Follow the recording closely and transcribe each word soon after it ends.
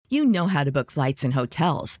You know how to book flights and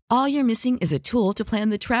hotels. All you're missing is a tool to plan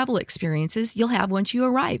the travel experiences you'll have once you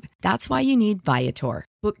arrive. That's why you need Viator.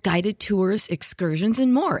 Book guided tours, excursions,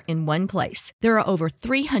 and more in one place. There are over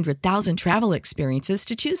 300,000 travel experiences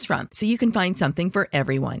to choose from, so you can find something for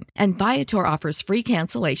everyone. And Viator offers free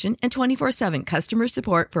cancellation and 24/7 customer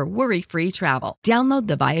support for worry-free travel. Download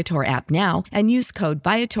the Viator app now and use code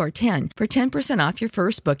Viator10 for 10% off your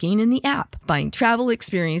first booking in the app. Find travel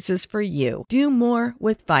experiences for you. Do more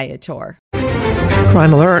with Viator.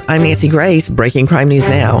 Crime Alert, I'm Nancy Grace. Breaking crime news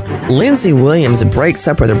now. Lindsay Williams breaks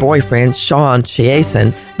up with her boyfriend, Sean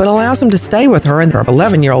Chiason, but allows him to stay with her and her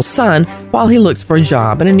 11-year-old son while he looks for a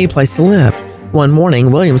job and a new place to live. One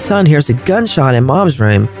morning, Williams' son hears a gunshot in Mom's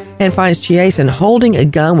room and finds Chiason holding a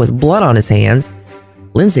gun with blood on his hands.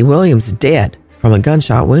 Lindsay Williams dead from a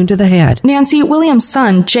gunshot wound to the head. Nancy, Williams'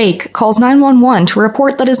 son, Jake, calls 911 to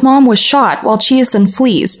report that his mom was shot while Chiason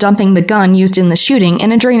flees, dumping the gun used in the shooting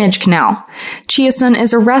in a drainage canal. Chiason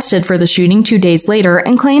is arrested for the shooting 2 days later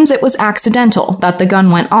and claims it was accidental, that the gun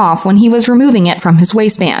went off when he was removing it from his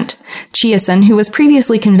waistband. Chiason, who was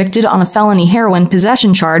previously convicted on a felony heroin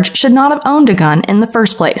possession charge, should not have owned a gun in the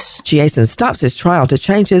first place. Chiason stops his trial to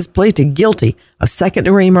change his plea to guilty of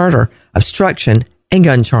second-degree murder, obstruction, and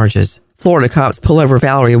gun charges. Florida cops pull over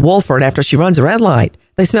Valerie Wolford after she runs a red light.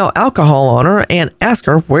 They smell alcohol on her and ask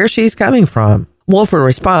her where she's coming from. Wolford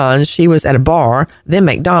responds she was at a bar, then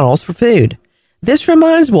McDonald's for food. This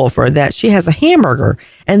reminds Wolford that she has a hamburger,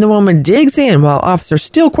 and the woman digs in while officers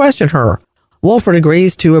still question her. Wolford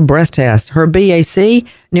agrees to a breath test, her BAC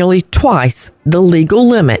nearly twice the legal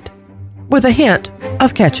limit, with a hint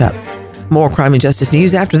of ketchup. More crime and justice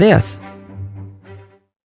news after this.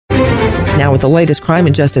 Now with the latest crime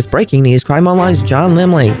and justice breaking news, Crime Online's John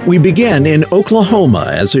Limley. We begin in Oklahoma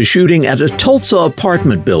as a shooting at a Tulsa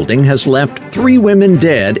apartment building has left 3 women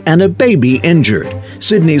dead and a baby injured.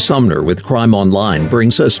 Sydney Sumner with Crime Online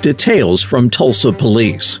brings us details from Tulsa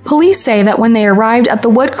police. Police say that when they arrived at the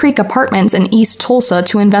Wood Creek Apartments in East Tulsa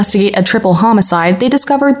to investigate a triple homicide, they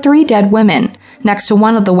discovered 3 dead women. Next to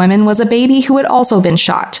one of the women was a baby who had also been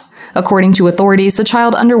shot. According to authorities, the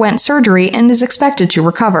child underwent surgery and is expected to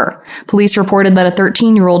recover. Police reported that a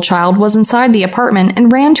 13-year-old child was inside the apartment and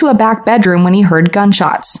ran to a back bedroom when he heard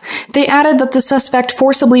gunshots. They added that the suspect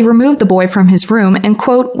forcibly removed the boy from his room and,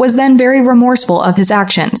 quote, was then very remorseful of his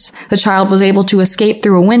actions. The child was able to escape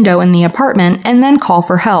through a window in the apartment and then call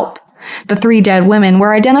for help. The 3 dead women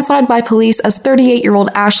were identified by police as 38-year-old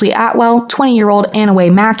Ashley Atwell, 20-year-old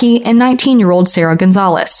Annaway Mackey, and 19-year-old Sarah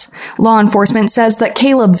Gonzalez. Law enforcement says that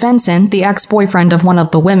Caleb Vinson, the ex-boyfriend of one of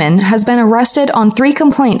the women, has been arrested on 3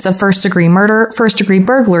 complaints of first-degree murder, first-degree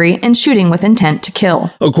burglary, and shooting with intent to kill.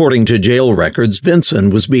 According to jail records, Vinson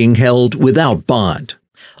was being held without bond.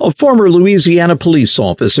 A former Louisiana police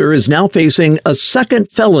officer is now facing a second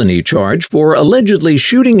felony charge for allegedly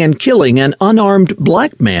shooting and killing an unarmed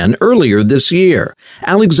black man earlier this year.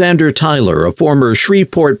 Alexander Tyler, a former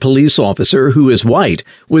Shreveport police officer who is white,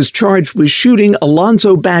 was charged with shooting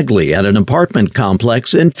Alonzo Bagley at an apartment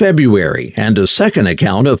complex in February, and a second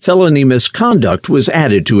account of felony misconduct was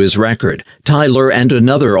added to his record. Tyler and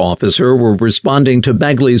another officer were responding to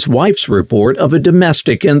Bagley's wife's report of a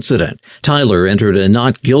domestic incident. Tyler entered a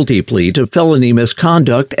not guilty plea to felony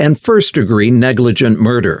misconduct and first-degree negligent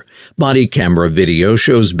murder. Body camera video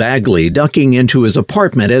shows Bagley ducking into his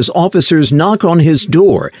apartment as officers knock on his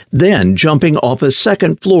door, then jumping off a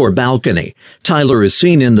second-floor balcony. Tyler is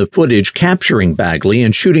seen in the footage capturing Bagley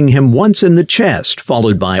and shooting him once in the chest,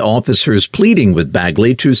 followed by officers pleading with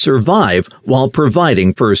Bagley to survive while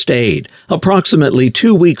providing first aid. Approximately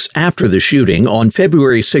 2 weeks after the shooting, on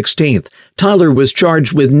February 16th, Tyler was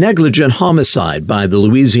charged with negligent homicide by the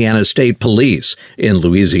Louisiana State Police. In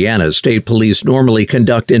Louisiana, state police normally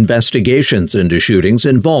conduct investigations into shootings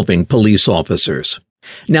involving police officers.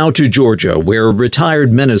 Now to Georgia, where a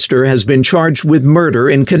retired minister has been charged with murder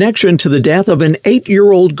in connection to the death of an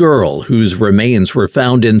 8-year-old girl whose remains were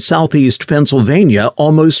found in southeast Pennsylvania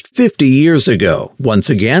almost 50 years ago. Once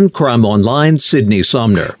again, Crime Online, Sydney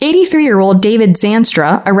Sumner. 83-year-old David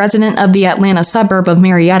Zanstra, a resident of the Atlanta suburb of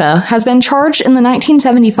Marietta, has been charged in the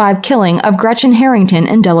 1975 killing of Gretchen Harrington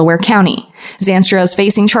in Delaware County. Zanstra is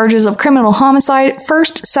facing charges of criminal homicide,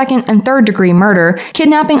 first, second, and third-degree murder,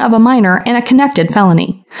 kidnapping of a minor, and a connected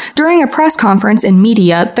felony. During a press conference in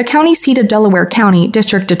media, the county seat of Delaware County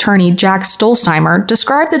District Attorney Jack Stolzheimer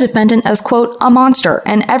described the defendant as, quote, a monster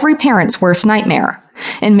and every parent's worst nightmare.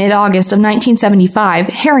 In mid-August of 1975,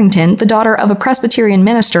 Harrington, the daughter of a Presbyterian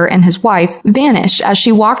minister and his wife, vanished as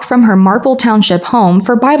she walked from her Marple Township home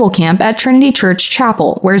for Bible camp at Trinity Church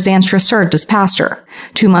Chapel, where Zanstra served as pastor.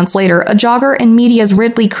 2 months later, a jogger in Media's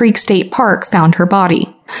Ridley Creek State Park found her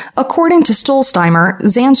body. According to Stolzheimer,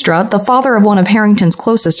 Zanstra, the father of one of Harrington's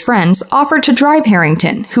closest friends, offered to drive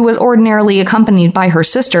Harrington, who was ordinarily accompanied by her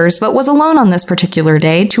sisters but was alone on this particular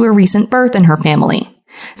day, to a recent birth in her family.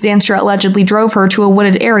 Zanstra allegedly drove her to a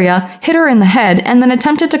wooded area, hit her in the head, and then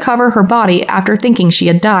attempted to cover her body after thinking she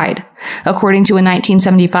had died. According to a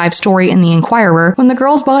 1975 story in the Inquirer, when the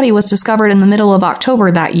girl's body was discovered in the middle of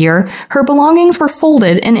October that year, her belongings were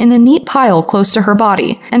folded and in a neat pile close to her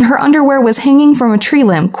body, and her underwear was hanging from a tree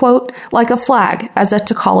limb, quote, like a flag, as if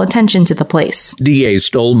to call attention to the place. D.A.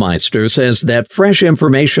 Stolmeister says that fresh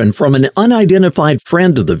information from an unidentified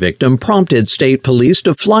friend of the victim prompted state police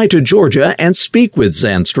to fly to Georgia and speak with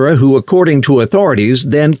Zanstra, who, according to authorities,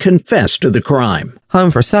 then confessed to the crime. Home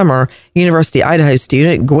for summer, University of Idaho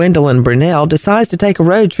student Gwendolyn Brunell decides to take a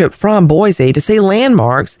road trip from Boise to see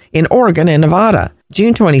landmarks in Oregon and Nevada.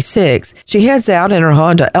 June 26, she heads out in her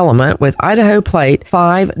Honda Element with Idaho plate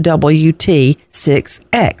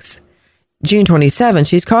 5WT6X. June 27,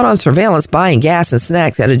 she's caught on surveillance buying gas and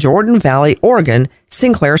snacks at a Jordan Valley, Oregon,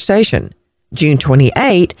 Sinclair station. June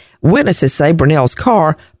 28, witnesses say Brunell's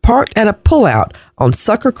car parked at a pullout on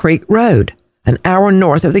Sucker Creek Road, an hour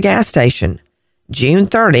north of the gas station. June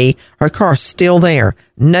 30, her car's still there.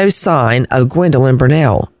 No sign of Gwendolyn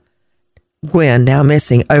Brunell. Gwen now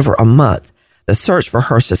missing over a month. The search for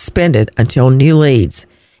her suspended until new leads.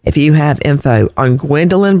 If you have info on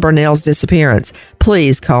Gwendolyn Brunell's disappearance,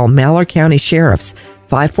 please call Malheur County Sheriff's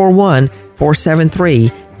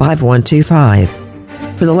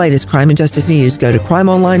 541-473-5125. For the latest crime and justice news, go to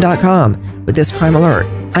crimeonline.com. With this crime alert,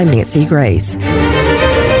 I'm Nancy Grace.